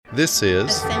This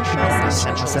is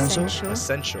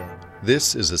Essential.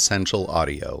 This is Essential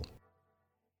Audio.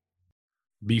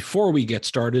 Before we get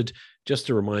started, just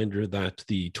a reminder that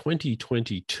the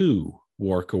 2022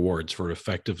 WARC Awards for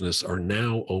Effectiveness are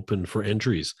now open for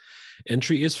entries.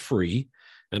 Entry is free,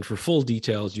 and for full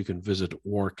details, you can visit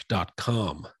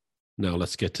warc.com. Now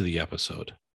let's get to the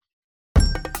episode.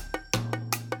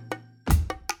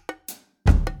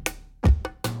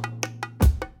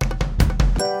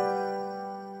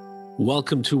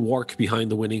 Welcome to WARC Behind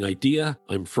the Winning Idea.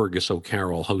 I'm Fergus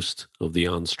O'Carroll, host of the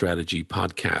On Strategy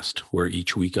podcast, where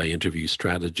each week I interview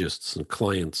strategists and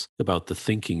clients about the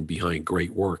thinking behind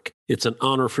great work. It's an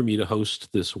honor for me to host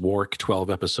this WARC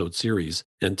 12-episode series.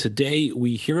 And today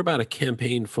we hear about a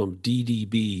campaign from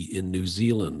DDB in New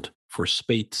Zealand for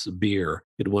Speight's beer.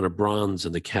 It won a bronze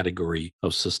in the category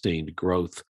of sustained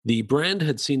growth. The brand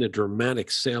had seen a dramatic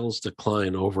sales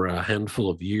decline over a handful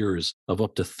of years of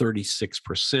up to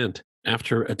 36%.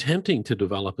 After attempting to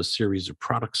develop a series of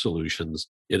product solutions,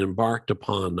 it embarked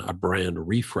upon a brand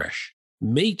refresh.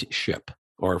 Mateship,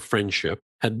 or friendship,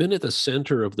 had been at the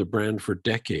center of the brand for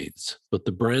decades, but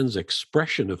the brand's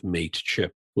expression of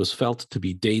mateship was felt to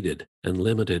be dated and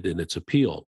limited in its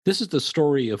appeal. This is the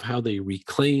story of how they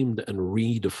reclaimed and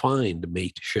redefined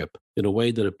mateship in a way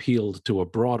that appealed to a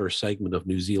broader segment of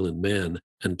New Zealand men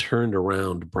and turned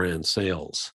around brand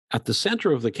sales. At the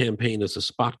center of the campaign is a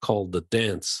spot called The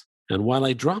Dance. And while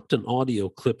I dropped an audio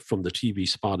clip from the TV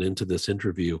spot into this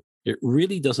interview, it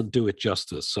really doesn't do it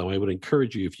justice. So I would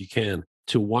encourage you, if you can,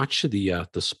 to watch the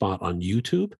spot on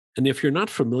YouTube. And if you're not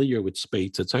familiar with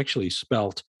Speight's, it's actually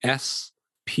spelled SPEIGHT''S.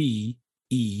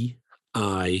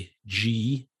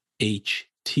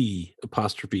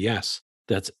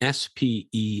 That's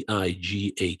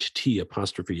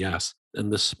SPEIGHT''S.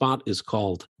 And the spot is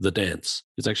called The Dance.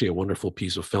 It's actually a wonderful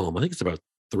piece of film. I think it's about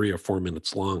 3 or 4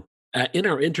 minutes long. In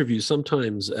our interviews,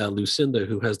 sometimes Lucinda,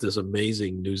 who has this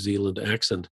amazing New Zealand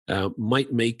accent,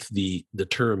 might make the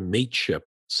term mateship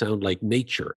sound like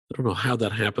nature. I don't know how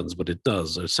that happens, but it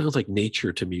does. It sounds like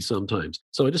nature to me sometimes.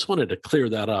 So I just wanted to clear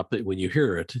that up. When you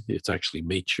hear it, it's actually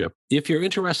mateship. If you're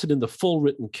interested in the full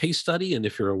written case study, and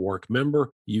if you're a WARC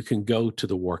member, you can go to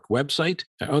the WARC website.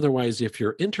 Otherwise, if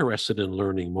you're interested in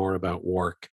learning more about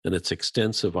WARC and its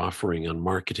extensive offering on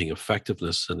marketing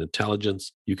effectiveness and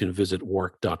intelligence, you can visit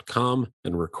warc.com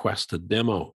and request a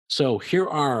demo. So here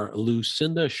are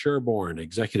Lucinda Sherborne,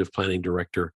 Executive Planning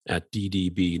Director at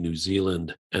DDB New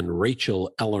Zealand, and Rachel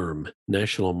Ellerm,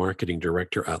 National Marketing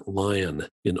Director at Lion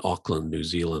in Auckland, New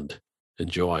Zealand.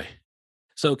 Enjoy.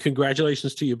 So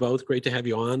congratulations to you both. Great to have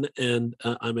you on. And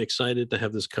I'm excited to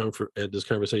have this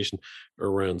conversation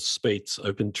around Speight's.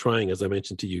 I've been trying, as I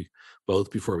mentioned to you both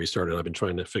before we started, I've been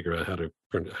trying to figure out how to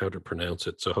pronounce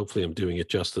it. So hopefully I'm doing it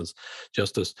justice.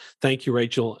 Thank you,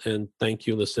 Rachel. And thank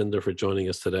you, Lucinda, for joining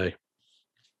us today.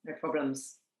 No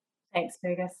problems. Thanks,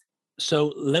 Fergus.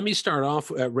 So let me start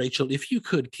off, Rachel, if you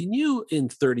could, can you, in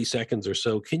 30 seconds or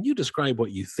so, can you describe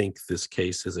what you think this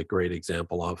case is a great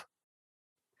example of?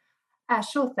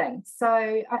 Sure thing.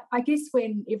 So I guess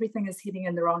when everything is heading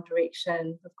in the wrong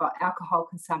direction, we've got alcohol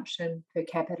consumption per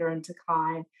capita in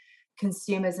decline,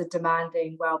 consumers are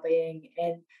demanding well-being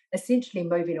and essentially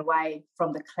moving away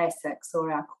from the classics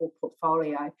or our core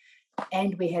portfolio,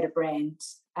 and we had a brand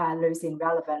losing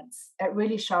relevance. It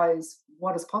really shows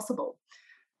what is possible.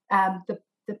 The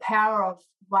power of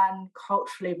one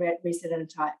culturally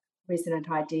resonant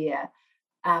idea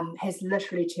has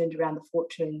literally turned around the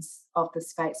fortunes of the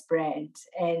Speight's brand.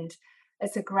 And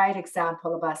it's a great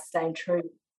example of us staying true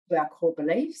to our core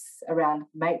beliefs around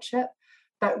mateship,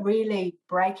 but really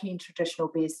breaking traditional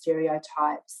beer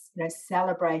stereotypes,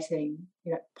 celebrating,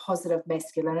 positive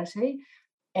masculinity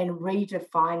and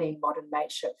redefining modern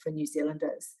mateship for New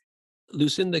Zealanders.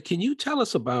 Lucinda, can you tell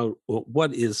us about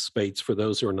what is Speight's for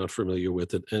those who are not familiar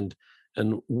with it, and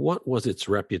what was its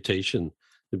reputation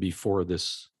before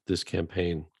this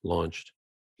campaign launched?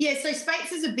 Yeah, so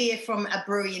Speight's is a beer from a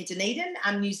brewery in Dunedin,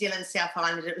 New Zealand, South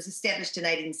Island. It was established in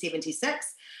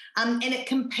 1876, and it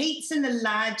competes in the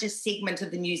largest segment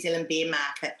of the New Zealand beer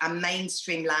market,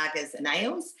 mainstream lagers and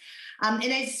ales. And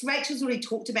as Rachel's already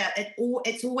talked about,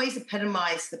 it's always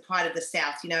epitomised the pride of the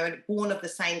South, born of the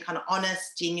same kind of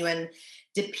honest, genuine,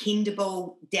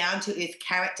 dependable, down-to-earth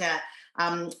character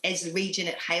as the region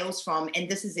it hails from. And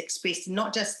this is expressed in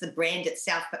not just the brand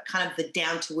itself, but kind of the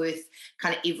down-to-earth,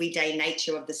 kind of everyday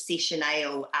nature of the session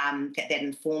ale that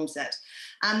informs it.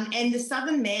 And the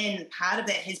Southern Man, part of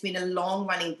that has been a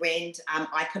long-running brand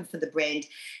icon for the brand.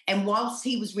 And whilst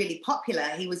he was really popular,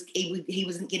 he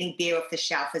wasn't getting beer off the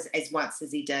shelf as once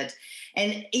as he did.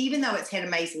 And even though it's had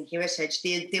amazing heritage,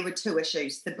 there were two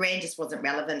issues. The brand just wasn't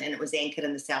relevant, and it was anchored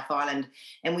in the South Island.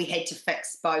 And we had to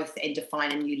fix both and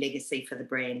define a new legacy for the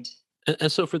brand.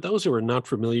 And so for those who are not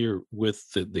familiar with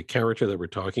the character that we're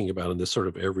talking about and this sort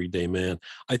of everyday man,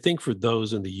 I think for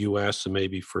those in the US and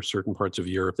maybe for certain parts of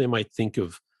Europe, they might think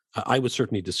of, I would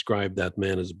certainly describe that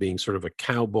man as being sort of a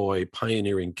cowboy,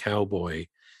 pioneering cowboy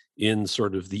in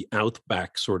sort of the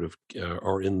outback sort of,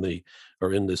 or in the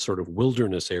sort of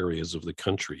wilderness areas of the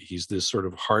country. He's this sort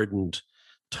of hardened,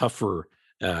 tougher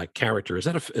character. Is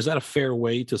that a fair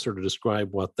way to sort of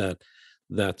describe what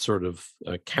that sort of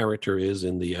character is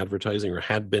in the advertising, or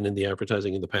had been in the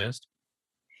advertising in the past?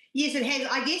 Yes, it has.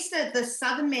 I guess that the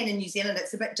Southern Man in New Zealand,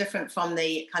 it's a bit different from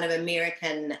the kind of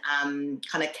American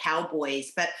kind of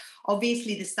cowboys. But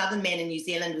obviously the Southern Man in New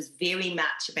Zealand was very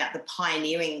much about the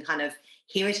pioneering kind of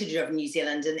heritage of New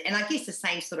Zealand. And I guess the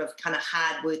same sort of kind of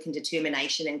hard work and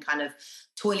determination and kind of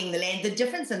toiling the land. The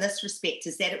difference in this respect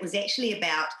is that it was actually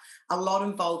about a lot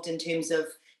involved in terms of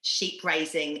sheep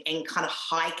raising and kind of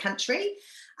high country.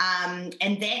 And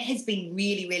that has been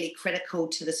really, really critical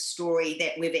to the story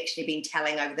that we've actually been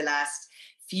telling over the last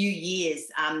few years.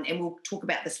 And we'll talk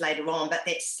about this later on, but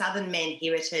that Southern Man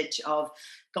heritage of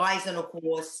guys on a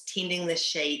horse, tending the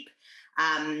sheep,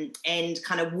 and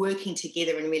kind of working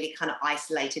together in really kind of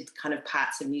isolated kind of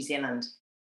parts of New Zealand.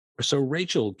 So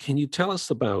Rachel, can you tell us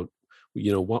about,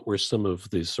 what were some of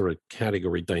the sort of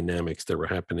category dynamics that were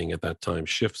happening at that time,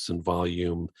 shifts in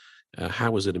volume?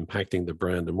 How was it impacting the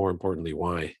brand? And more importantly,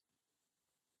 why?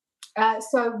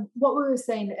 So what we were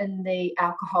seeing in the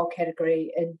alcohol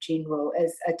category in general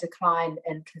is a decline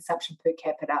in consumption per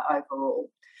capita overall.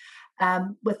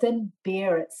 Within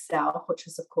beer itself, which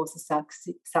is of course a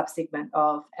subsegment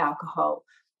of alcohol,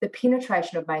 the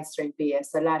penetration of mainstream beer,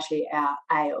 so largely our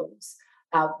ales,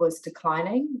 was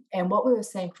declining. And what we were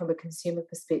seeing from a consumer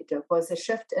perspective was a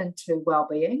shift into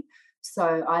well-being,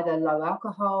 so either low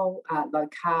alcohol, low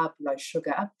carb, low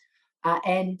sugar,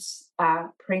 and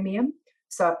premium,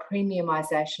 so a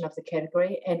premiumization of the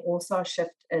category, and also a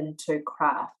shift into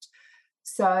craft.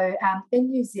 So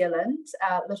in New Zealand,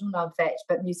 little known fact,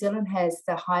 but New Zealand has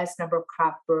the highest number of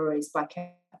craft breweries by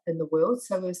cap in the world.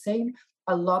 So we're seeing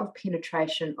a lot of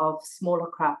penetration of smaller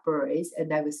craft breweries,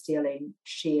 and they were stealing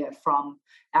share from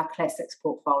our classics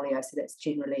portfolio. So that's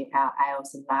generally our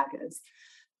ales and lagers.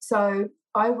 So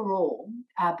overall,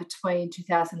 between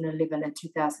 2011 and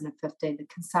 2015, the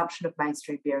consumption of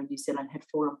mainstream beer in New Zealand had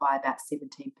fallen by about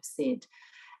 17%.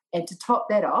 And to top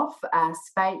that off,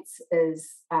 Speight's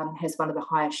has one of the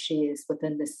highest shares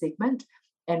within this segment,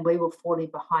 and we were falling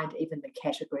behind even the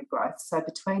category growth. So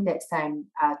between that same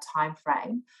time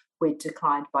frame, we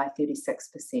declined by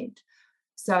 36%.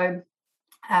 So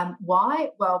why?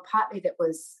 Well, partly that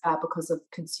was because of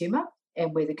consumer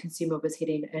and where the consumer was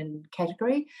heading in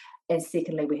category. And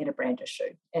secondly, we had a brand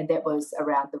issue, and that was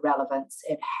around the relevance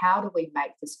and how do we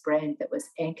make this brand that was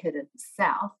anchored in the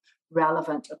South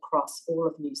relevant across all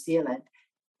of New Zealand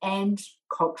and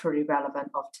culturally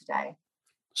relevant of today.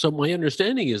 So my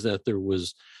understanding is that there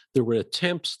were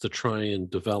attempts to try and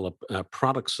develop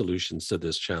product solutions to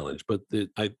this challenge, but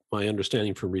my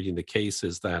understanding from reading the case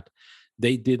is that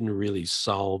they didn't really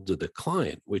solve the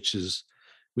decline, which is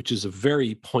a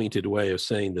very pointed way of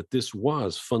saying that this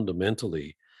was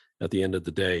fundamentally, at the end of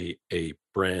the day, a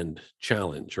brand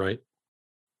challenge, right?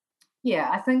 Yeah,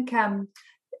 I think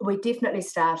we definitely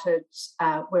started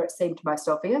where it seemed most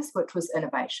obvious, which was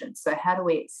innovation. So how do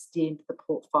we extend the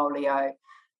portfolio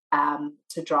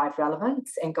to drive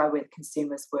relevance and go where the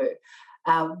consumers were?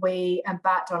 We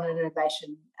embarked on an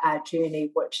innovation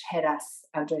journey which had us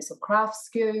doing some craft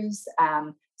SKUs,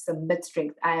 some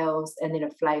mid-strength ales, and then a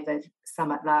flavoured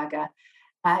Summit Lager.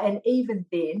 And even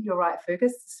then, you're right,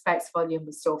 Fergus, the Speight's volume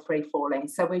was still free-falling.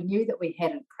 So we knew that we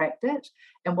hadn't cracked it.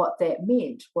 And what that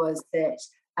meant was that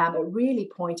it really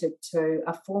pointed to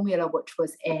a formula which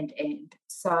was and.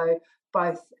 So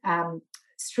both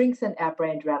strengthen our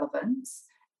brand relevance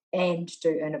and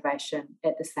do innovation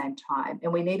at the same time.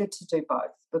 And we needed to do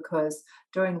both because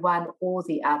doing one or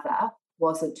the other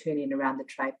wasn't turning around the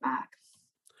trademark.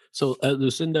 So,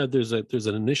 Lucinda, there's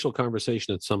an initial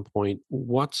conversation at some point.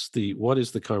 What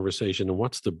is the conversation, and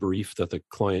what's the brief that the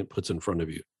client puts in front of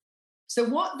you? So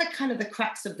what the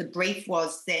crux of the brief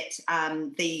was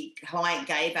that the client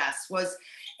gave us was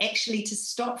actually to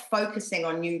stop focusing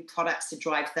on new products to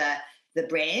drive the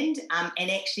brand and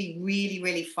actually really,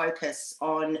 really focus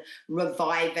on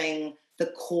reviving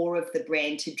the core of the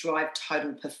brand to drive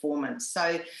total performance.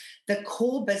 So the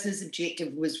core business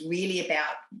objective was really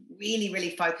about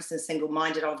really focused and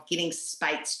single-minded on getting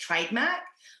Speight's trademark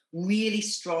really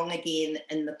strong again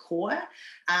in the core.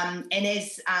 And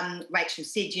as Rachel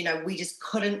said, we just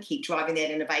couldn't keep driving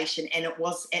that innovation, and it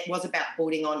was about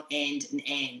building on and.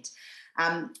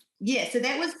 So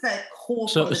that was the core.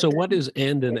 So what is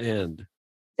and?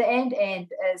 The and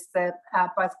is the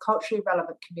both culturally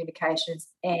relevant communications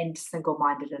and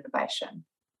single-minded innovation.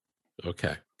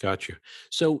 Okay, got you.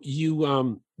 So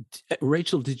you,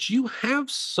 Rachel, did you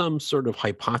have some sort of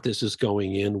hypothesis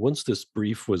going in once this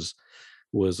brief was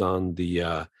on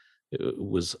the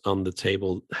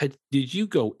table? Did you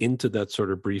go into that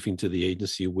sort of briefing to the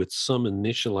agency with some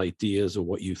initial ideas of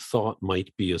what you thought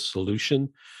might be a solution,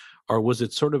 or was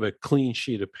it sort of a clean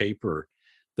sheet of paper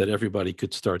that everybody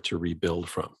could start to rebuild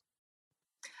from?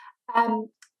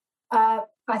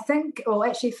 I think, well,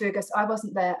 actually, Fergus, I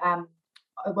wasn't there.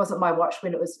 It wasn't my watch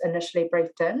when it was initially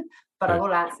briefed in, but I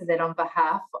will answer that on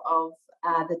behalf of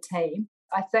the team.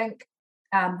 I think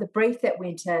the brief that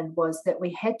went in was that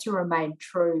we had to remain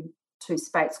true to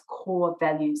Speight's core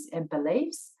values and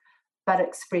beliefs, but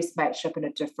express mateship in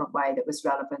a different way that was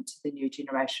relevant to the new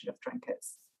generation of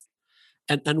drinkers.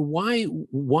 And why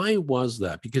was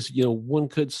that? Because one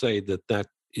could say that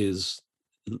is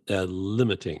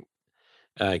limiting,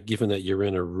 given that you're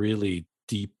in a really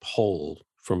deep hole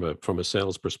from a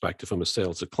sales perspective, from a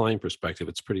sales decline perspective.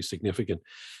 It's pretty significant.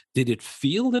 Did it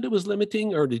feel that it was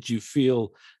limiting, or did you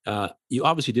feel you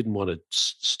obviously didn't want to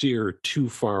steer too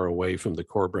far away from the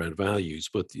core brand values?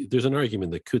 But there's an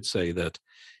argument that could say that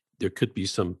there could be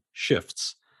some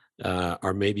shifts.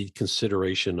 Or maybe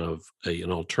consideration of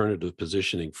an alternative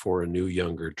positioning for a new,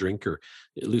 younger drinker.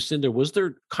 Lucinda, was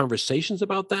there conversations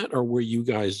about that, or were you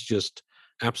guys just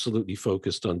absolutely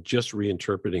focused on just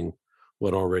reinterpreting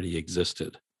what already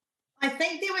existed? I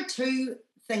think there were two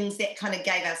things that kind of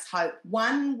gave us hope.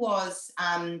 One was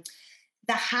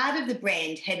the heart of the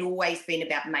brand had always been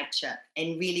about mateship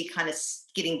and really kind of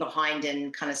getting behind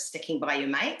and kind of sticking by your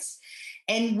mates.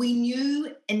 And we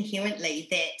knew inherently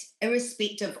that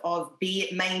irrespective of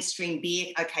mainstream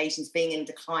beer occasions being in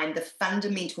decline, the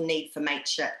fundamental need for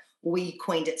mateship, we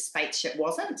coined it Speightship,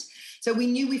 wasn't. So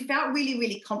we felt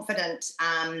really confident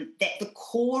that the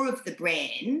core of the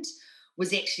brand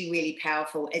was actually really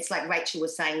powerful. It's like Rachel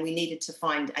was saying, we needed to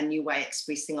find a new way of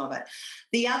expressing of it.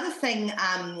 The other thing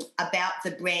about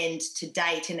the brand to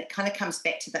date, and it kind of comes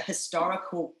back to the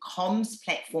historical comms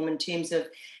platform in terms of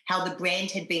how the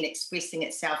brand had been expressing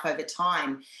itself over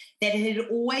time, that it had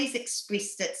always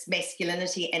expressed its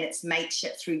masculinity and its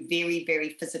mateship through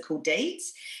very physical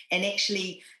deeds, and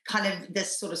actually kind of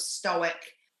this sort of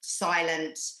stoic,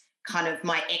 silent, kind of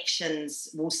my actions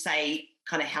will say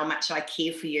kind of how much I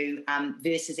care for you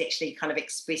versus actually kind of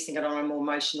expressing it on a more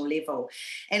emotional level.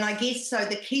 And I guess so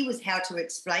the key was how to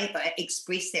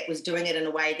express that was doing it in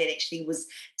a way that actually was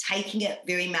taking it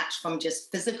very much from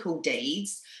just physical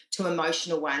deeds to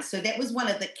emotional ones. So that was one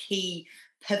of the key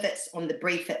pivots on the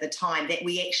brief at the time that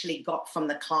we actually got from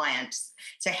the clients.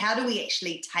 So how do we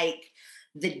actually take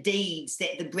the deeds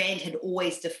that the brand had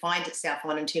always defined itself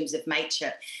on in terms of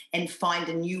mateship and find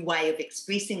a new way of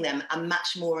expressing them, a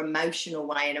much more emotional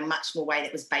way and a much more way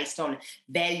that was based on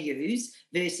values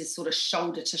versus sort of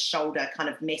shoulder to shoulder kind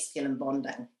of masculine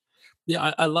bonding.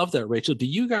 Yeah, I love that, Rachel. Do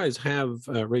you guys have,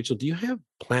 Rachel, do you have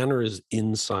planners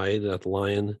inside at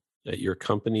Lion at your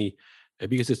company?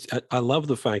 Because I love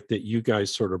the fact that you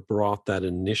guys sort of brought that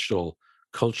initial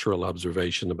cultural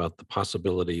observation about the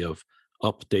possibility of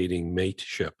updating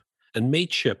mateship. And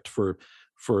mateship for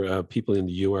people in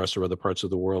the US or other parts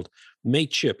of the world,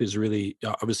 mateship is really,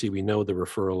 obviously we know the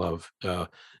referral of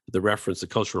the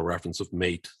cultural reference of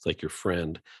mate, like your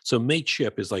friend. So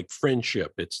mateship is like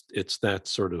friendship. It's that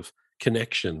sort of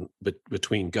connection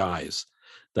between guys.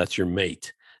 That's your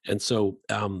mate. And so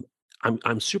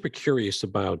I'm super curious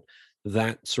about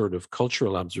that sort of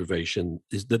cultural observation.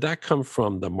 Did that come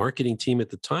from the marketing team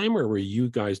at the time, or were you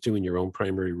guys doing your own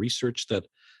primary research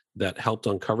that helped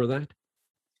uncover that?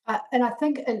 And I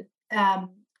think it'd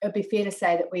be fair to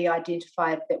say that we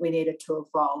identified that we needed to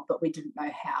evolve, but we didn't know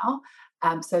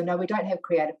how. So no, we don't have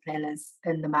creative planners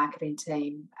in the marketing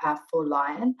team for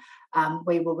Lion.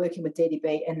 We were working with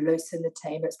DDB and Luce in the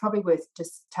team. It's probably worth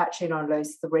just touching on,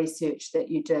 Luce, the research that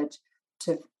you did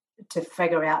to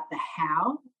figure out the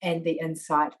how and the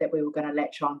insight that we were going to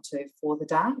latch on to for the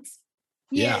dance.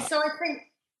 Yeah. So I think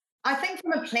I think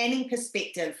from a planning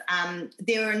perspective,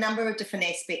 there are a number of different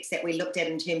aspects that we looked at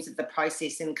in terms of the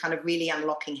process and kind of really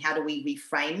unlocking how do we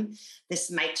reframe this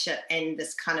mateship and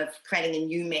this kind of creating a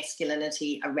new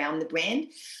masculinity around the brand.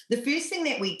 The first thing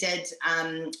that we did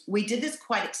this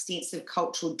quite extensive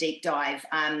cultural deep dive,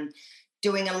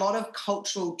 doing a lot of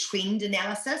cultural trend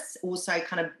analysis, also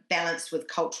kind of balanced with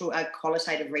cultural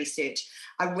qualitative research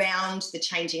around the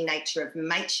changing nature of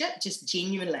mateship, just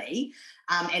genuinely,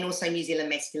 and also New Zealand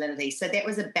masculinity. So that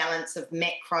was a balance of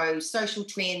macro social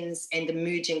trends and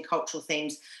emerging cultural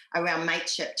themes around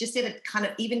mateship, just at a kind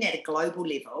of even at a global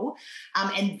level.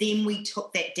 And then we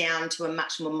took that down to a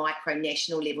much more micro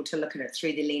national level to look at it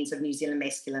through the lens of New Zealand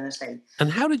masculinity.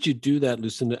 And how did you do that,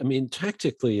 Lucinda? I mean,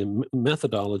 tactically and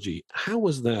methodology, how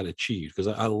was that achieved? Because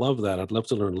I love that. I'd love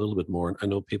to learn a little bit more. And I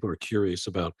know people are curious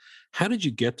about how did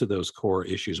you get to those core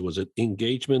issues? Was it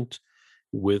engagement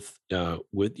with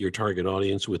your target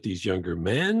audience, with these younger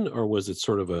men, or was it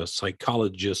sort of a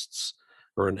psychologist's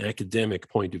or an academic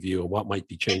point of view of what might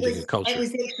be changing in culture? It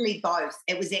was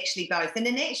actually both. And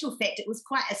in actual fact, it was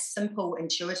quite a simple,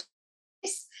 intuitive.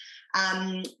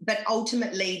 But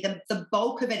ultimately, the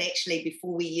bulk of it actually,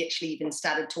 before we actually even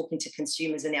started talking to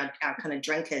consumers and our kind of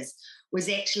drinkers, was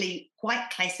actually quite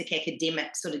classic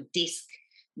academic, sort of desk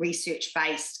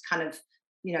research-based kind of,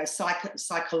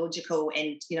 psychological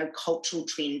and, cultural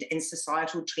trend and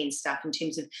societal trend stuff in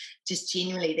terms of just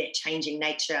genuinely that changing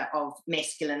nature of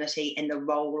masculinity and the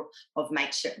role of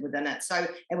mateship within it. So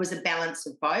it was a balance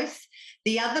of both.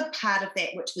 The other part of that,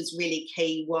 which was really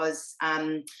key, was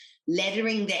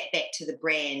laddering that back to the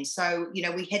brand. So,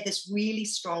 we had this really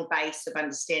strong base of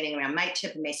understanding around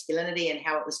mateship and masculinity and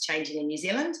how it was changing in New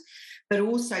Zealand, but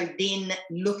also then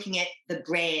looking at the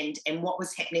brand and what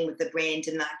was happening with the brand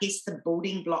and I guess the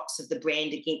building blocks of the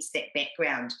brand against that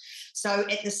background. So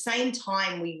at the same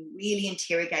time, we really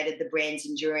interrogated the brand's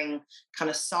enduring kind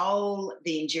of soul,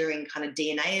 the enduring kind of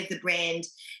DNA of the brand,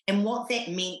 and what that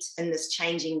meant in this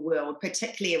changing world,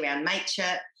 particularly around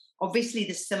mateship, obviously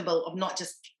the symbol of not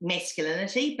just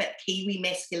masculinity, but Kiwi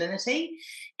masculinity.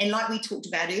 And like we talked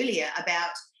about earlier,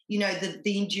 about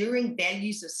the enduring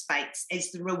values of Speight's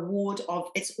as the reward of,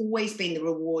 it's always been the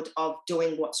reward of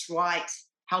doing what's right,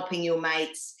 helping your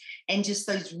mates, and just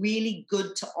those really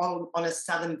good to honor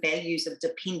Southern values of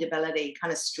dependability,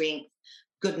 kind of strength,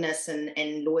 goodness,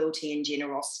 and loyalty and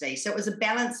generosity. So it was a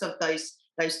balance of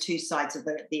those two sides of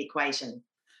the equation.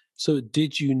 So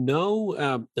did you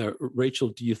know, Rachel,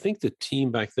 do you think the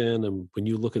team back then, and when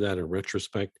you look at that in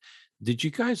retrospect, did you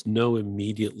guys know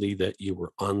immediately that you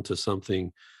were onto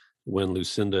something when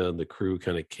Lucinda and the crew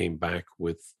kind of came back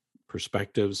with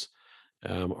perspectives?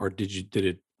 Or did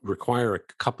it require a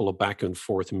couple of back and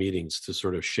forth meetings to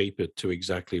sort of shape it to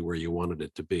exactly where you wanted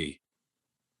it to be?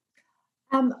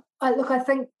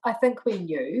 I think we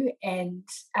knew, and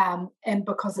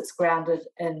because it's grounded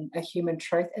in a human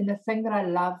truth. And the thing that I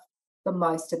love the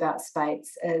most about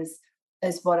Speight's is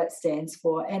what it stands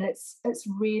for, and it's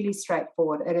really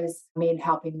straightforward. It is men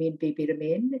helping men be better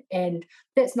men, and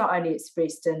that's not only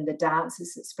expressed in the dance;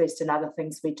 it's expressed in other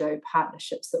things we do,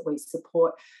 partnerships that we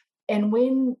support. And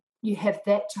when you have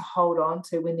that to hold on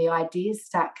to, when the ideas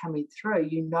start coming through,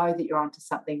 you know that you're onto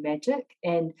something magic.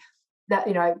 And that,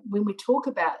 when we talk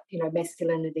about,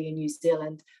 masculinity in New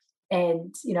Zealand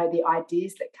and, the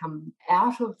ideas that come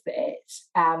out of that,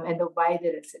 and the way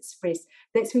that it's expressed,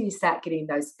 that's when you start getting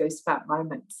those goosebump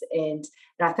moments. And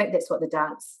I think that's what the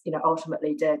dance,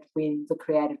 ultimately did when the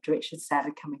creative direction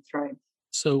started coming through.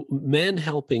 So men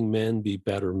helping men be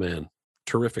better men.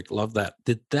 Terrific. Love that.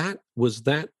 Was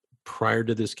that prior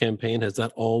to this campaign? Has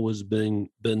that always been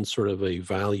sort of a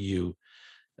value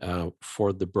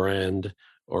for the brand,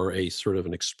 or a sort of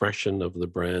an expression of the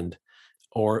brand,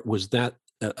 or was that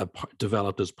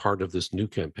developed as part of this new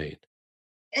campaign?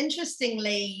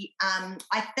 Interestingly,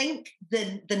 I think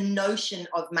the notion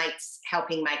of mates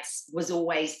helping mates was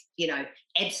always,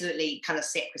 absolutely kind of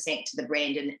sacrosanct to the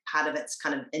brand and part of its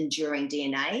kind of enduring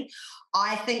DNA.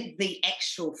 I think the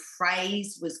actual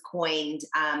phrase was coined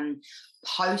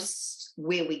post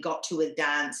where we got to with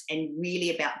dance, and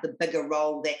really about the bigger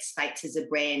role that Speight's as a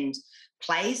brand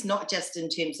plays, not just in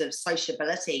terms of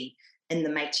sociability in the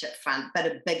mateship front, but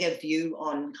a bigger view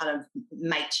on kind of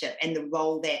mateship and the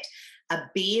role that a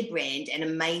beer brand and a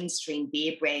mainstream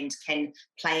beer brand can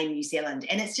play in New Zealand.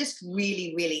 And it's just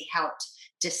really, really helped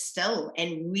distill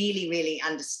and really, really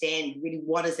understand really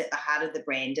what is at the heart of the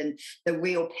brand and the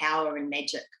real power and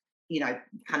magic,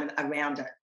 kind of around it.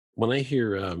 When I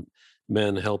hear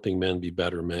men helping men be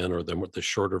better men, or the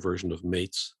shorter version of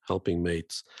mates helping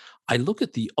mates, I look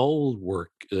at the old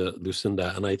work,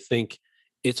 Lucinda, and I think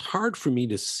it's hard for me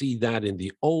to see that in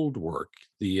the old work,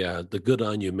 the good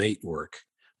on you mate work,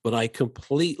 but I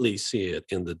completely see it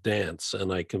in the dance,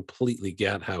 and I completely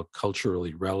get how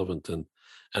culturally relevant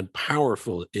and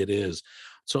powerful it is.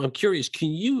 So I'm curious,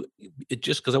 can you,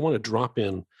 just because I want to drop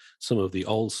in some of the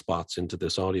old spots into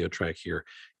this audio track here,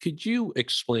 could you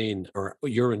explain or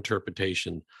your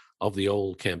interpretation of the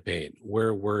old campaign?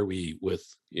 Where were we with,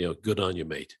 good on you,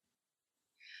 mate?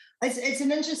 It's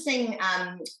an interesting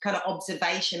kind of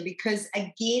observation because,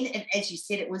 again, as you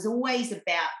said, it was always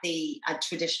about the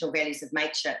traditional values of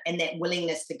mateship and that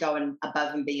willingness to go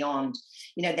above and beyond,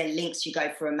 the lengths you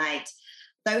go for a mate.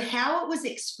 Though how it was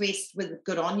expressed with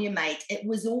good on you, mate, it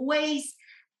was always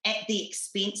at the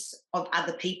expense of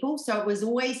other people. So it was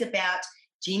always about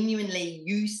genuinely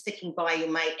you sticking by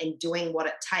your mate and doing what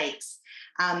it takes.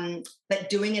 But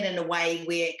doing it in a way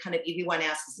where kind of everyone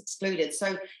else is excluded.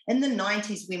 So in the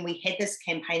 90s, when we had this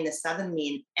campaign, The Southern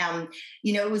Men,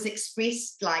 it was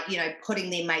expressed like,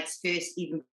 putting their mates first,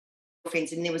 even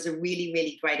friends. And there was a really,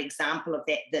 really great example of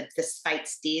that, the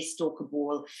Speight's Darestalker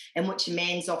ball, in which a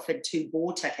man's offered 2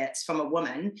 ball tickets from a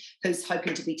woman who's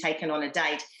hoping to be taken on a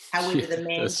date. However, the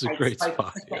man that's a takes great both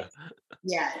spot. tickets.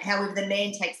 Yeah. However, the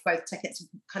man takes both tickets,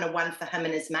 kind of one for him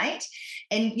and his mate.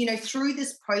 And, through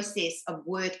this process of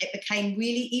work, it became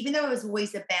really, even though it was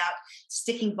always about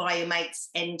sticking by your mates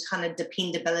and kind of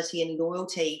dependability and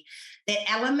loyalty, that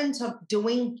element of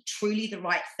doing truly the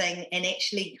right thing and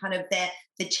actually kind of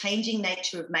the changing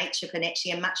nature of mateship and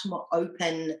actually a much more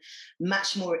open,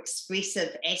 much more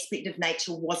expressive aspect of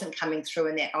nature wasn't coming through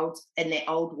in that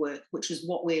old work, which was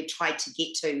what we tried to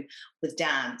get to with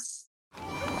dance.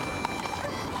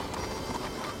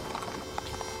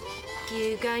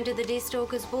 You going to the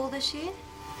Darestalkers ball this year?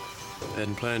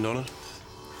 Hadn't planned on it.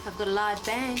 I've got a live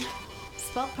band.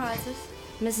 Spot prizes.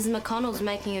 Mrs. McConnell's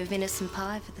making a venison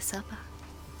pie for the supper.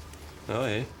 Oh,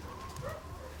 yeah?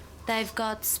 They've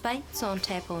got Speight's on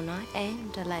tap all night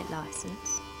and a late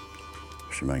licence.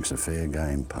 She makes a fair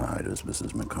game pie, does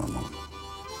Mrs. McConnell.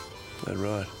 That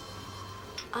right?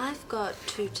 I've got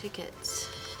 2 tickets.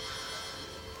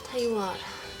 Tell you what,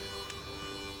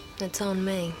 it's on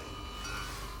me.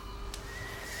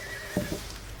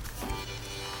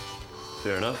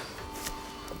 Fair enough.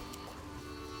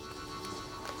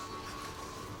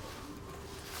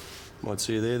 Might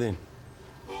see you there then.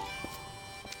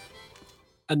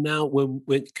 And now, when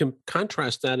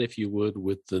contrast that, if you would,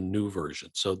 with the new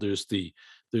version. So there's the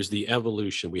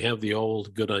evolution. We have the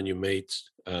old "good on you,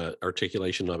 mates"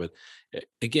 articulation of it.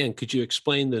 Again, could you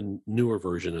explain the newer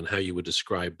version and how you would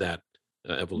describe that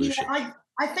evolution? Yeah,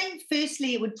 I think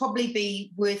firstly it would probably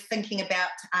be worth thinking about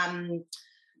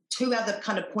 2 other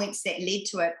kind of points that led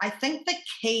to it. I think the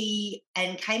key,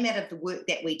 and came out of the work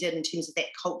that we did in terms of that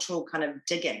cultural kind of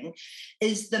digging,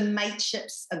 is the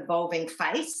mateship's evolving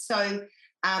face. So,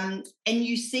 and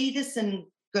you see this in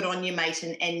Good on You, Mate,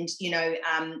 and in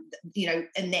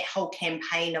that whole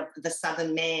campaign of the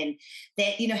Southern Man,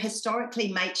 that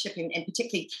historically mateship and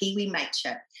particularly Kiwi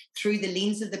mateship through the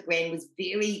lens of the brand was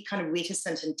very kind of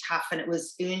reticent and tough, and it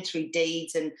was earned through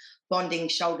deeds and bonding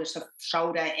shoulder to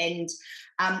shoulder, and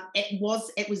it was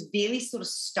very sort of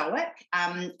stoic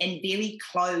and very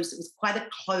closed. It was quite a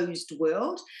closed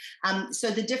world. So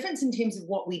the difference in terms of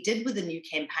what we did with the new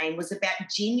campaign was about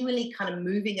genuinely kind of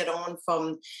moving it on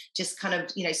from just kind of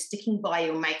sticking by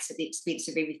your mates at the expense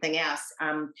of everything else,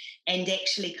 and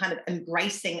actually kind of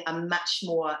embracing a much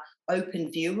more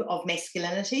open view of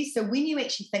masculinity. So when you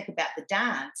actually think about the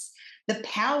dance, the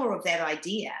power of that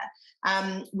idea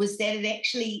was that it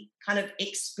actually kind of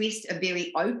expressed a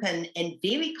very open and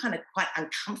very kind of quite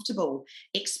uncomfortable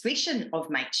expression of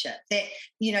mateship. That,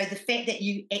 the fact that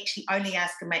you actually only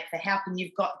ask a mate for help and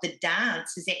you've got the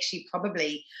dance is actually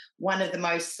probably one of the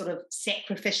most sort of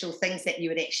sacrificial things that you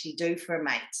would actually do for a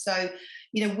mate. So,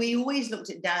 we always looked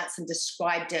at dance and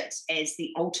described it as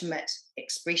the ultimate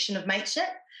expression of mateship.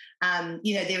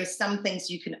 There are some things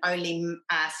you can only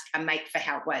ask a mate for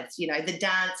help with. The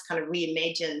dance kind of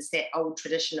reimagines that old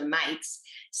tradition of mates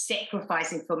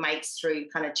sacrificing for mates through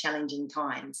kind of challenging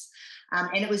times.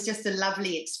 And it was just a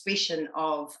lovely expression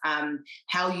of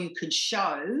how you could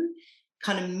show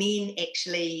kind of men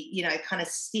actually, kind of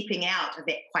stepping out of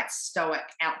that quite stoic,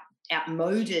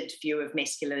 outmoded view of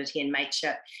masculinity and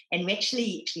mateship, and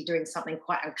actually doing something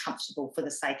quite uncomfortable for the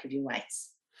sake of your mates.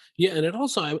 Yeah, and it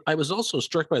also, I was also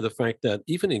struck by the fact that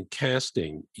even in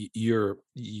casting, you've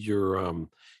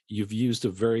used a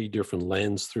very different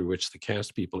lens through which to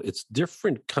cast people. It's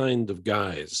different kind of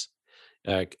guys,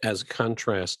 as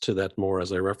contrast to that more,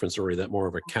 as I referenced already, that more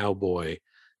of a cowboy,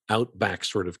 outback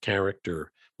sort of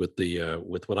character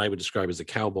with what I would describe as a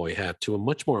cowboy hat to a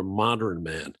much more modern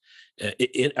man,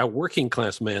 a working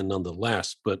class man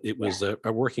nonetheless, but it was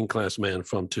a working class man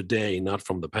from today, not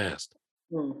from the past.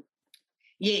 Mm.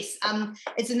 Yes,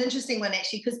 it's an interesting one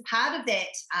actually, because part of that,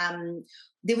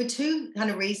 there were two kind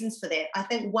of reasons for that. I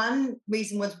think one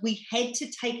reason was we had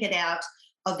to take it out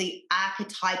of the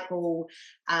archetypal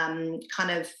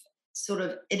kind of sort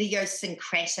of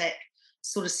idiosyncratic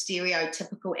sort of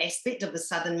stereotypical aspect of the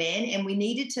Southern man, and we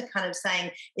needed to kind of saying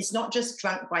it's not just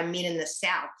drunk by men in the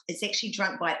South, it's actually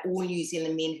drunk by all New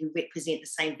Zealand men who represent the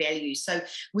same values. So it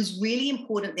was really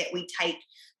important that we take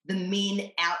the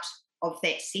men out of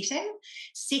that setting.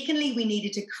 Secondly, we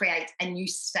needed to create a new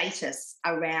status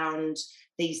around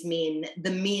these men,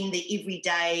 the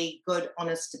everyday, good,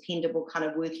 honest, dependable kind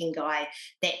of working guy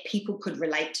that people could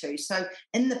relate to. So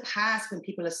in the past, when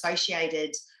people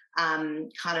associated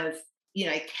kind of,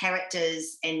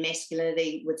 characters and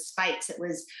masculinity with Speight's, it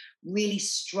was really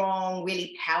strong,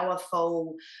 really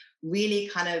powerful, really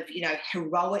kind of,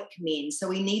 heroic men. So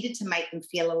we needed to make them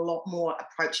feel a lot more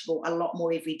approachable, a lot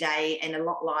more everyday, and a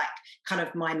lot like kind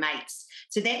of my mates.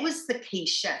 So that was the key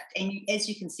shift. And as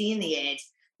you can see in the ad,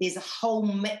 there's a whole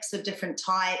mix of different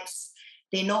types.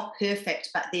 They're not perfect,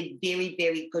 but they're very,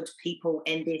 very good people,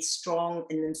 and they're strong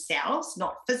in themselves,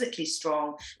 not physically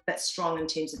strong, but strong in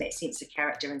terms of that sense of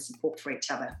character and support for each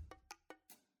other.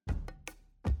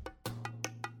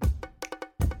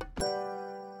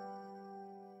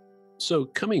 So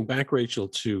coming back, Rachel,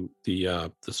 to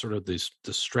the sort of the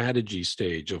strategy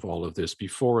stage of all of this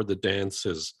before the dance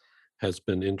has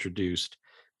been introduced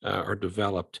or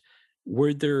developed,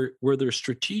 were there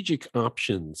strategic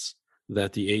options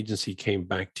that the agency came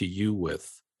back to you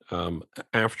with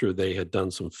after they had done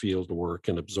some field work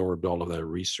and absorbed all of that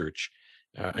research?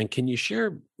 And can you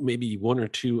share maybe one or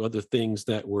two other things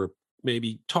that were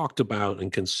maybe talked about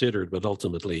and considered, but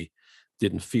ultimately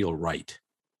didn't feel right?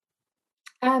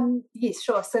 Yes,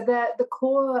 sure. So the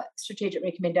core strategic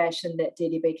recommendation that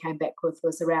DDB came back with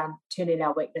was around turning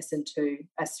our weakness into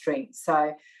a strength.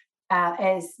 So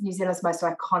as New Zealand's most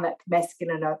iconic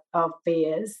masculine of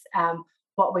bears,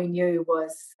 what we knew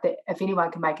was that if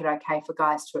anyone can make it okay for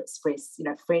guys to express,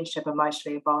 friendship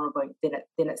emotionally and vulnerable, then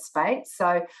it's Speight's.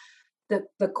 So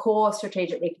the core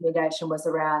strategic recommendation was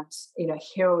around,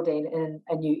 heralding in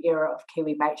a new era of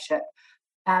Kiwi mateship.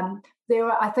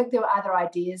 I think there were other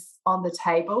ideas on the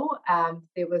table.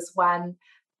 There was one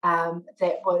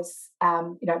that was,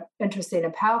 interesting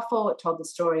and powerful. It told the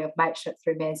story of mateship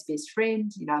through man's best friend,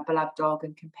 a beloved dog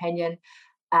and companion.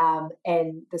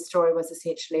 And the story was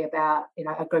essentially about,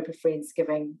 a group of friends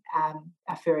giving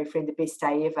a furry friend the best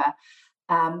day ever.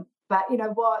 But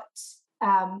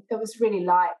it was really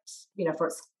liked, for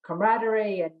its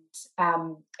camaraderie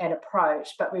and approach.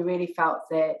 But we really felt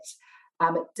that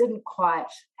it didn't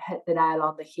quite hit the nail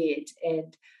on the head.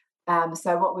 And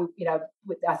so what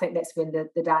I think that's when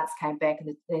the dance came back,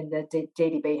 and the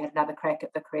DDB had another crack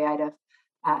at the creative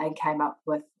and came up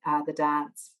with the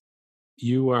dance.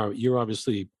 You're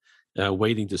obviously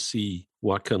waiting to see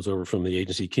what comes over from the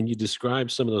agency. Can you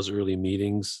describe some of those early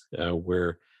meetings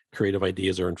where creative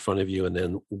ideas are in front of you, and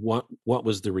then what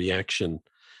was the reaction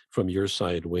from your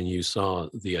side when you saw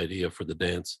the idea for the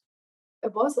dance?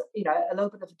 It was, a little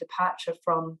bit of a departure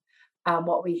from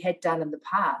what we had done in the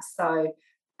past. So,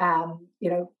 there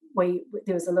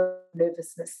was a little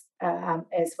nervousness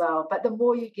as well. But the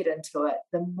more you get into it,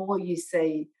 the more you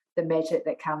see the magic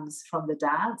that comes from the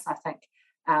dance. I think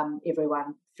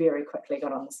everyone very quickly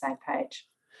got on the same page.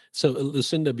 So,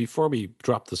 Lucinda, before we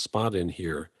drop the spot in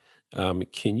here,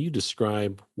 can you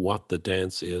describe what the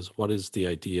dance is? What is the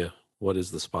idea? What is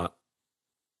the spot?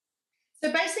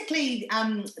 So basically,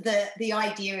 the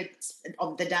idea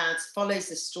of the dance follows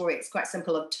the story. It's quite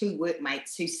simple, of two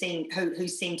workmates who seem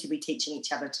to be teaching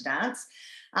each other to dance.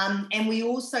 And we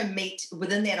also meet,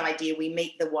 within that idea, we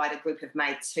meet the wider group of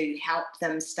mates who help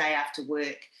them stay after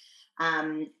work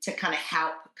to kind of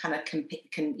help kind of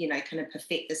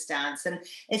perfect this dance. And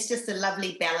it's just a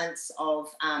lovely balance of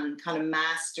kind of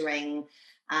mastering,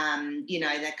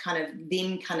 the kind of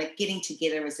them kind of getting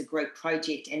together as a group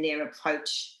project and their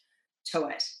approach to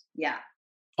it. Yeah.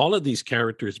 All of these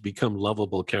characters become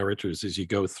lovable characters as you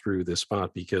go through this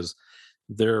spot, because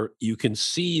you can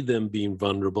see them being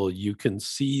vulnerable. You can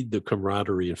see the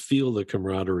camaraderie and feel the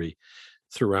camaraderie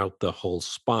throughout the whole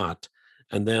spot.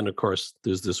 And then, of course,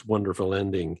 there's this wonderful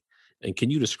ending. And can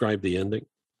you describe the ending?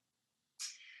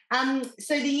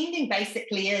 So the ending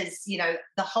basically is, the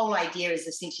whole idea is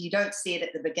essentially you don't see it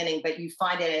at the beginning, but you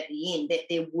find out at the end that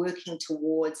they're working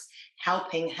towards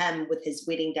helping him with his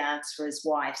wedding dance for his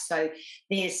wife. So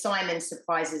there's Simon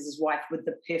surprises his wife with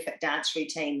the perfect dance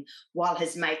routine while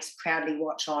his mates proudly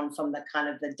watch on from the kind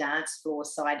of the dance floor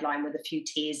sideline with a few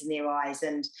tears in their eyes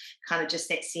and kind of just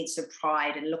that sense of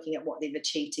pride and looking at what they've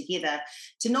achieved together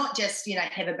to not just,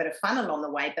 have a bit of fun along the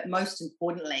way, but most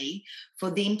importantly, for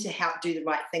them to help do the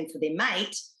right thing for their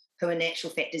mate, who in actual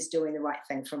fact is doing the right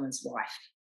thing from his wife.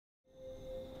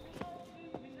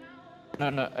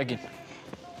 No, again.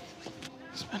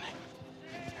 Spinning.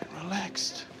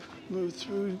 Relaxed. Move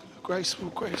through. Graceful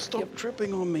grace. Stop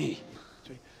tripping on me.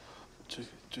 3, 2,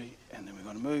 3, and then we're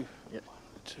going to move. Yep. 1,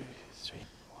 2, 3.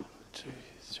 1, 2,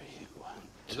 3. 1,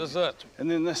 2. Just that. And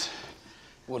then this.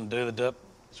 Wouldn't do the dip.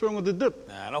 What's wrong with the dip?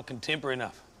 Nah, not contemporary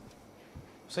enough.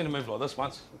 I've seen a move like this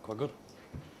once. Quite good.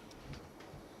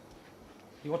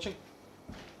 You watching?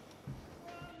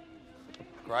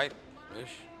 Great.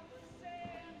 Ish.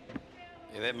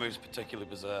 Yeah, that move's particularly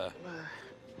bizarre. Well,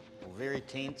 very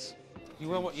tense. You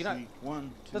know what? You don't.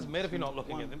 1, 2. Doesn't matter if you're not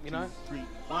looking at them. 3,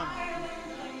 1.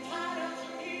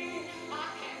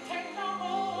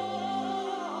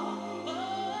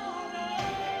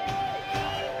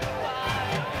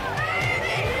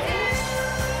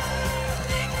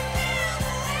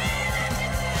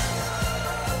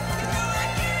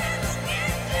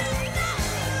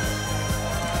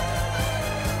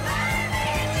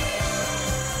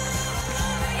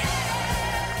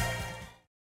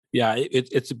 Yeah,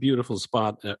 it's a beautiful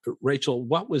spot. Rachel,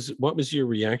 what was your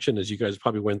reaction as you guys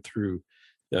probably went through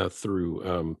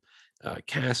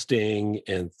casting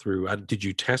and through? Did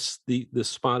you test the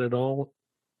spot at all?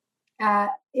 Yeah,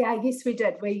 I guess we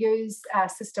did. We used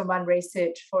System 1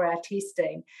 research for our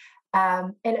testing,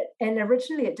 and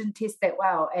originally it didn't test that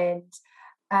well, and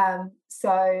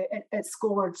so it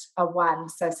scored a 1.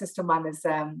 So System 1 is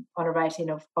on a rating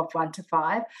of 1 to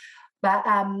 5. But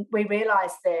we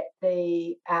realised that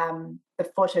the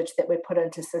footage that we put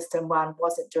into System 1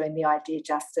 wasn't doing the idea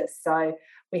justice. So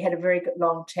we had a very good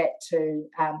long chat to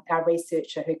our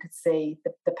researcher who could see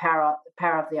the power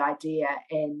of the idea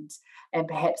and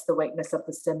perhaps the weakness of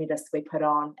the stimulus we put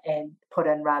in.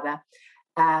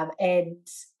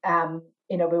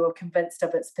 We were convinced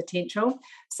of its potential.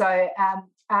 So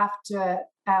after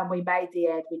we made the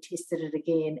ad, we tested it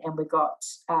again, and we got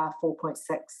 4.6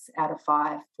 out of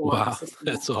 5. Wow,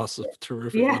 that's awesome.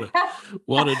 Terrific. Yeah.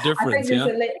 What a difference. I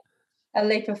think there's a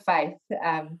leap of faith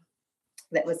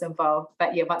that was involved.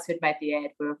 But yeah, once we'd made the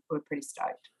ad, we were pretty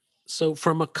stoked. So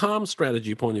from a comm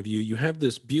strategy point of view, you have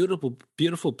this beautiful,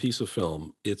 beautiful piece of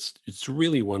film. It's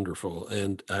really wonderful.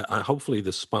 And hopefully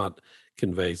the spot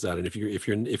conveys that. And if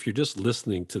you're just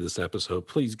listening to this episode,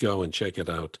 please go and check it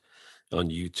out on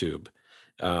YouTube.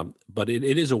 But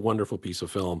it is a wonderful piece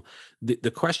of film.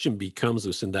 The question becomes,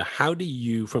 Lucinda, how do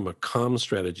you, from a comm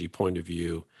strategy point of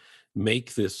view,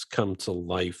 make this come to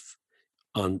life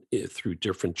through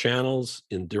different channels,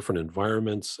 in different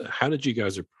environments? How did you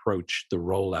guys approach the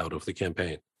rollout of the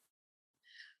campaign?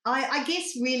 I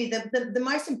guess really the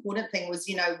most important thing was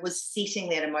setting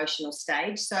that emotional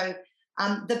stage. So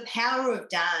the power of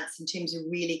dance in terms of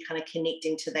really kind of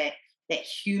connecting to that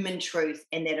human truth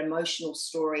and that emotional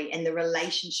story and the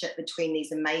relationship between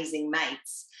these amazing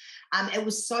mates. It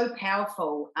was so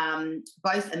powerful,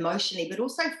 both emotionally, but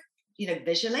also,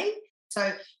 visually.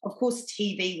 So, of course,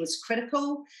 TV was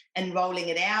critical in rolling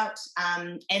it out.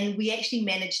 And we actually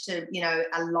managed to,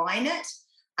 align it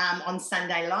on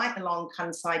Sunday night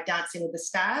alongside Dancing with the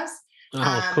Stars.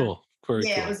 Oh, cool. Very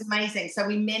yeah, cool. It was amazing. So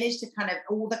we managed to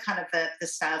all the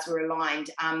stars were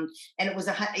aligned, and it was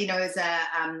a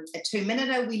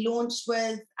 2-minute we launched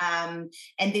with, and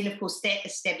then of course that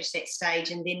established that stage,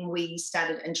 and then we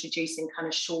started introducing kind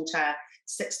of shorter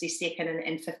 60-second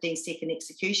and 15-second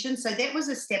execution. So that was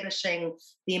establishing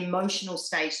the emotional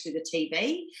stage through the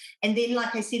TV, and then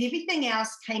like I said, everything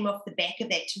else came off the back of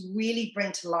that to really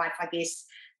bring to life, I guess,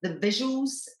 the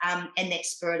visuals and that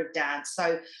spirit of dance.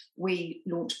 So we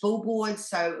launched billboards,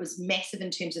 so it was massive in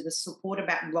terms of the support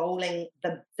about rolling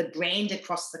the brand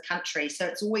across the country. So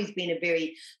it's always been a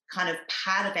very kind of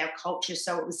part of our culture.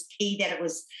 So it was key that it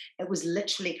was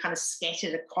literally kind of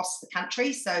scattered across the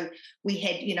country. So we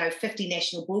had 50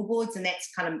 national billboards, and that's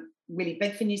kind of really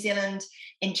big for New Zealand,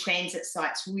 and transit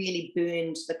sites really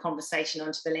burned the conversation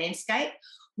onto the landscape.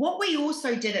 What we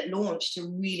also did at launch to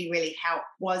really, really help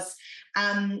was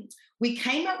we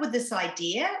came up with this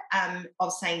idea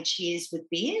of saying cheers with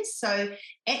beers. So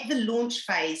at the launch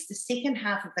phase, the second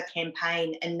half of the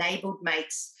campaign enabled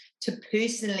mates to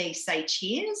personally say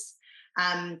cheers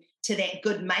to that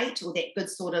good mate or that good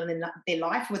sort of in their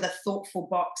life with a thoughtful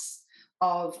box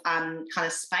of kind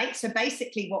of space. So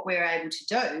basically what we were able to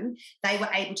do, they were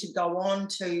able to go on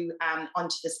to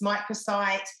onto this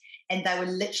microsite, and they were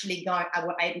literally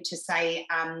were able to say,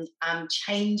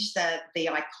 change the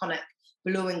iconic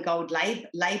blue and gold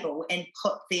label and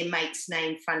put their mate's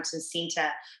name front and centre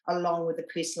along with a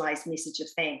personalised message of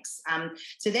thanks.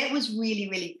 So that was really,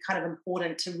 really kind of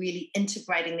important to really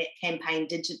integrating that campaign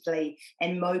digitally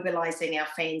and mobilising our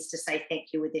fans to say thank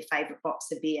you with their favourite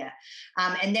box of beer.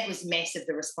 And that was massive,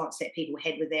 the response that people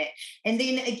had with that. And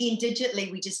then again,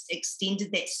 digitally, we just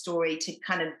extended that story to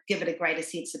kind of give it a greater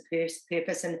sense of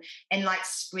purpose and like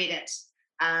spread it.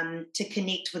 To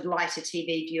connect with lighter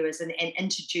TV viewers and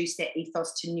introduce that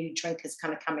ethos to new drinkers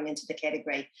kind of coming into the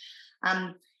category.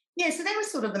 So that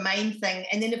was sort of the main thing.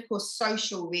 And then, of course,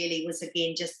 social really was,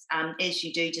 again, just as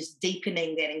you do, just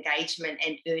deepening that engagement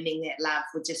and earning that love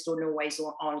with just an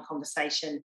always-on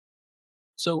conversation.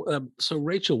 So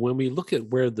Rachel, when we look at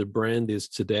where the brand is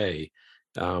today,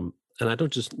 and I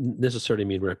don't just necessarily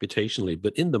mean reputationally,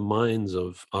 but in the minds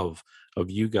of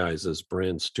you guys as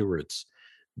brand stewards,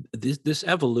 this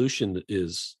evolution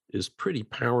is pretty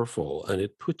powerful, and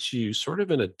it puts you sort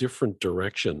of in a different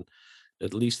direction,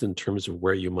 at least in terms of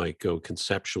where you might go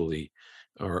conceptually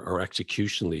or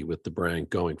executionally with the brand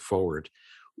going forward.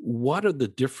 What are the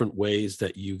different ways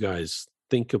that you guys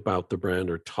think about the brand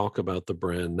or talk about the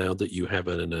brand now that you have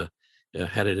it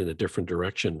headed in a different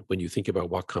direction when you think about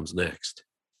what comes next?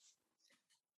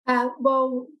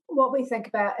 Well, what we think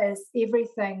about is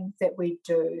everything that we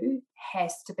do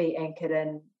has to be anchored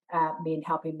in men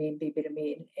helping men be better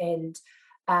men. And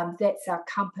that's our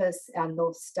compass, our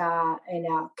North Star, and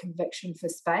our conviction for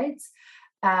spades.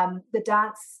 The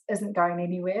dance isn't going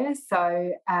anywhere.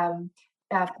 So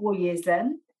 4 years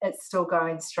in, it's still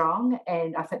going strong.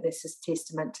 And I think that's just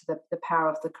testament to the power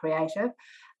of the creative.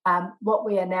 What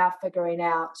we are now figuring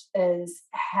out is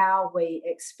how we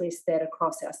express that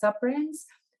across our sub-brands.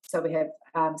 So we have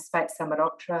Speight's Summit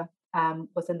Ultra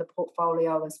within the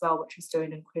portfolio as well, which is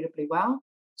doing incredibly well.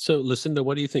 So, Lucinda,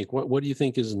 what do you think? What do you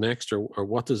think is next, or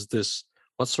what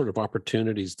sort of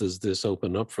opportunities does this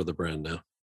open up for the brand now?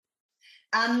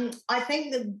 I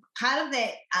think the part of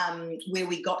that where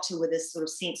we got to with this sort of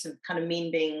sense of kind of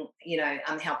men being,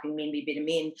 helping men be better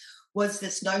men, was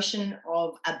this notion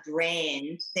of a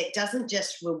brand that doesn't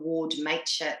just reward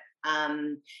mateship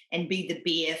and be the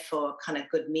beer for kind of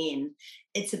good men.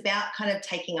 It's about kind of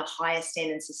taking a higher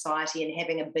stand in society and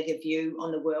having a bigger view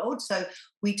on the world. So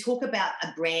we talk about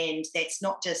a brand that's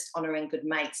not just honouring good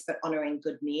mates, but honouring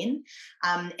good men.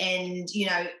 And,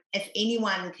 if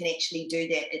anyone can actually do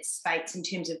that, it's Speight's, in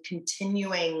terms of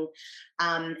continuing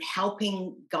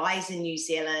helping guys in New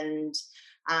Zealand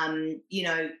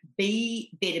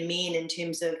be better men in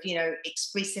terms of,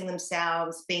 expressing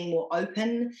themselves, being more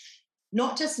open,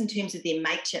 not just in terms of their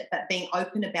mateship, but being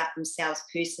open about themselves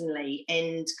personally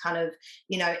and kind of,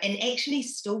 and actually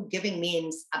still giving men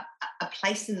a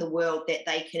place in the world that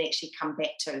they can actually come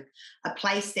back to, a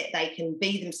place that they can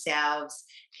be themselves,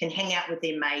 can hang out with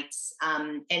their mates,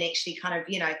 and actually kind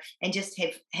of, and just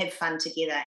have fun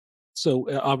together. So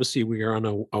obviously we are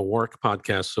on a work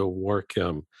podcast. So work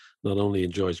not only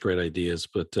enjoys great ideas,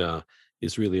 but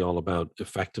is really all about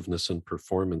effectiveness and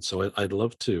performance. So I'd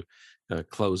love to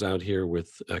close out here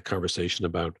with a conversation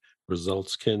about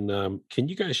results. Can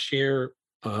you guys share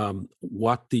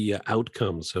what the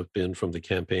outcomes have been from the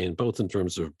campaign, both in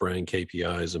terms of brand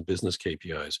KPIs and business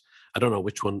KPIs? I don't know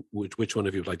which one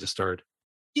of you would like to start.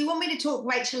 Do you want me to talk,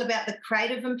 Rachel, about the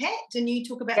creative impact and you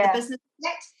talk about the business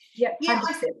impact?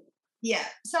 Yeah.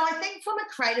 So I think from a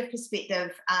creative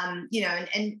perspective,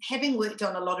 and having worked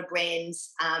on a lot of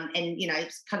brands and,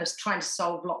 kind of trying to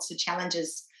solve lots of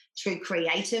challenges through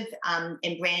creative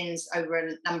and brands over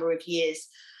a number of years,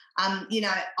 I'm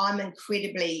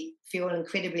feel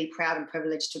incredibly proud and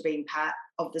privileged to be part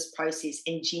of this process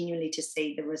and genuinely to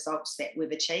see the results that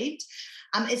we've achieved.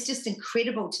 It's just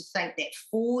incredible to think that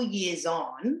 4 years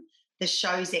on, the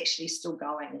show's actually still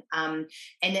going. And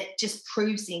it just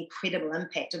proves the incredible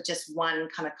impact of just one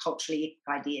kind of culturally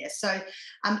epic idea. So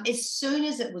as soon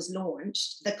as it was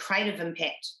launched, the creative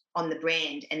impact on the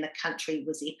brand and the country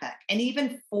was epic. And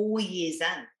even 4 years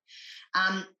in,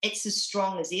 it's as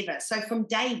strong as ever. So from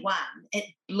day one, it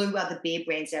blew other beer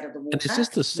brands out of the water. And is this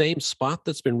the same spot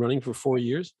that's been running for 4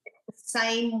 years? The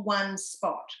same one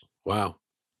spot. Wow.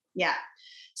 Yeah.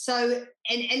 So,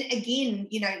 and again,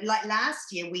 like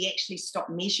last year, we actually stopped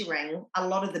measuring a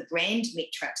lot of the brand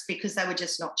metrics because they were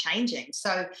just not changing.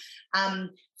 So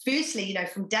firstly,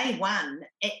 from day one,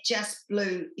 it just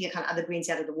blew kind of other brands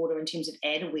out of the water in terms of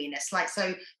ad awareness. Like,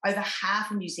 so over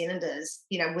half of New Zealanders,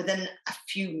 within a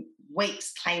few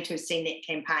weeks claimed to have seen that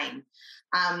campaign.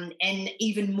 And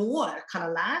even more kind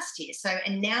of last year. So,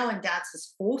 and now in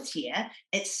Dance's 4th year,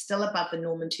 it's still above the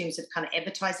norm in terms of kind of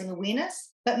advertising awareness.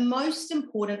 But most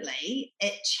importantly,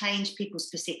 it changed people's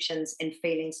perceptions and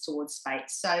feelings towards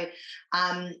space. So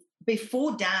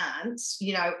before Dance,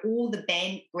 all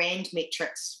the brand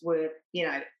metrics were,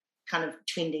 kind of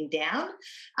trending down,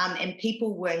 and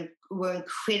people were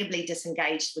incredibly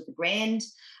disengaged with the brand.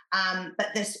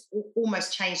 But this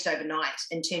almost changed overnight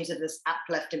in terms of this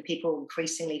uplift and people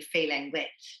increasingly feeling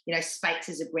that, Speight's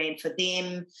is a brand for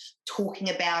them,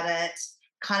 talking about it,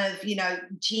 kind of,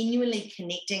 genuinely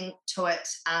connecting to it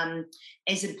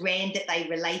as a brand that they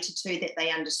related to, that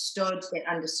they understood,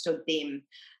 that understood them.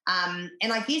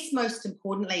 And I guess most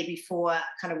importantly, before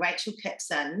kind of Rachel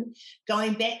kicks in,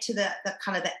 going back to the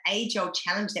kind of the age-old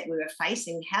challenge that we were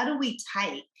facing, how do we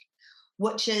take,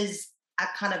 which is a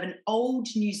kind of an old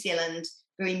New Zealand,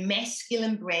 very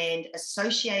masculine brand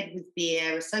associated with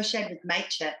beer, associated with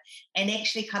nature, and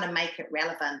actually kind of make it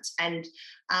relevant? And,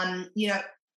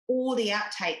 all the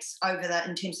outtakes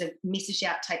in terms of message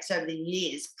outtakes over the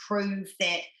years prove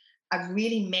that a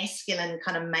really masculine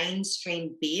kind of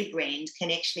mainstream beer brand can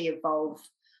actually evolve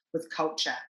with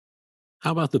culture.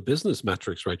 How about the business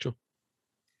metrics, Rachel?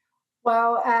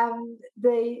 Well,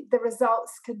 the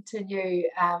results continue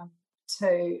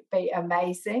to be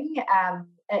amazing.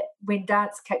 When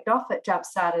Dance kicked off, it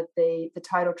jump-started the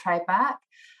total trademark.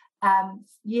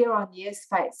 Year on year,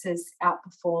 Speight's has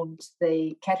outperformed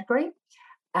the category.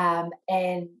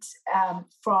 And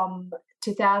from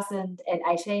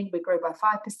 2018, we grew by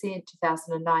 5%,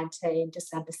 2019,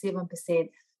 just under 7%,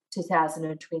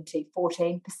 2020,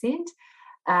 14%.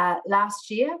 Last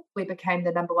year, we became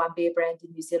the number 1 beer brand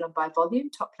in New Zealand by volume,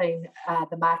 toppling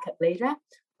the market leader,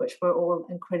 which we're all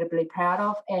incredibly proud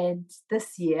of. And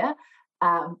this year,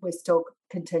 we're still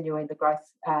continuing the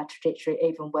growth trajectory,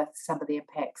 even with some of the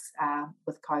impacts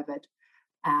with COVID.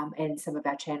 And some of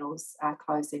our channels are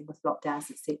closing with lockdowns,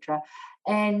 etc.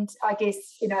 And I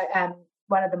guess,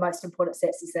 one of the most important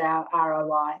stats is our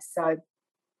ROI. So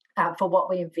for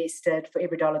what we invested, for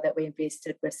every dollar that we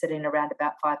invested, we're sitting around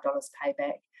about $5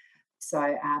 payback.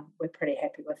 So we're pretty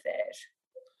happy with that.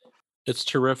 It's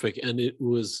terrific. And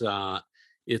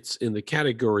it's in the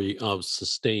category of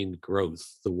sustained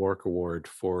growth, the WARC Award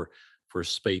for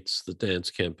Speight's, the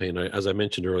Dance campaign. As I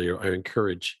mentioned earlier, I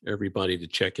encourage everybody to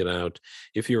check it out.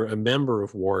 If you're a member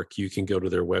of WARC, you can go to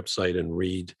their website and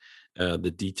read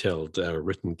the detailed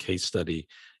written case study,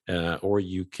 or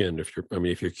you can,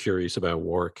 if you're curious about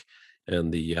WARC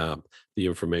and the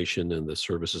information and the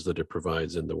services that it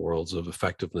provides in the worlds of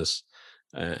effectiveness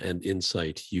and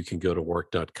insight, you can go to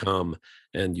warc.com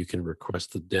and you can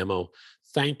request the demo.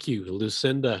 Thank you,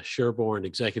 Lucinda Sherborne,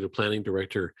 Executive Planning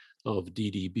Director of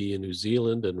DDB in New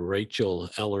Zealand, and Rachel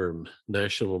Ellerm,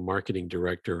 National Marketing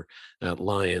Director at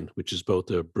Lion, which is both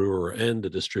a brewer and a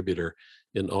distributor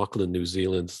in Auckland, New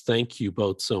Zealand. Thank you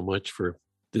both so much for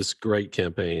this great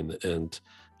campaign, and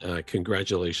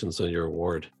congratulations on your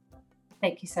award.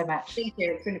 Thank you so much. Thank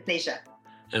you. It's been a pleasure.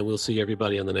 And we'll see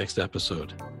everybody on the next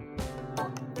episode.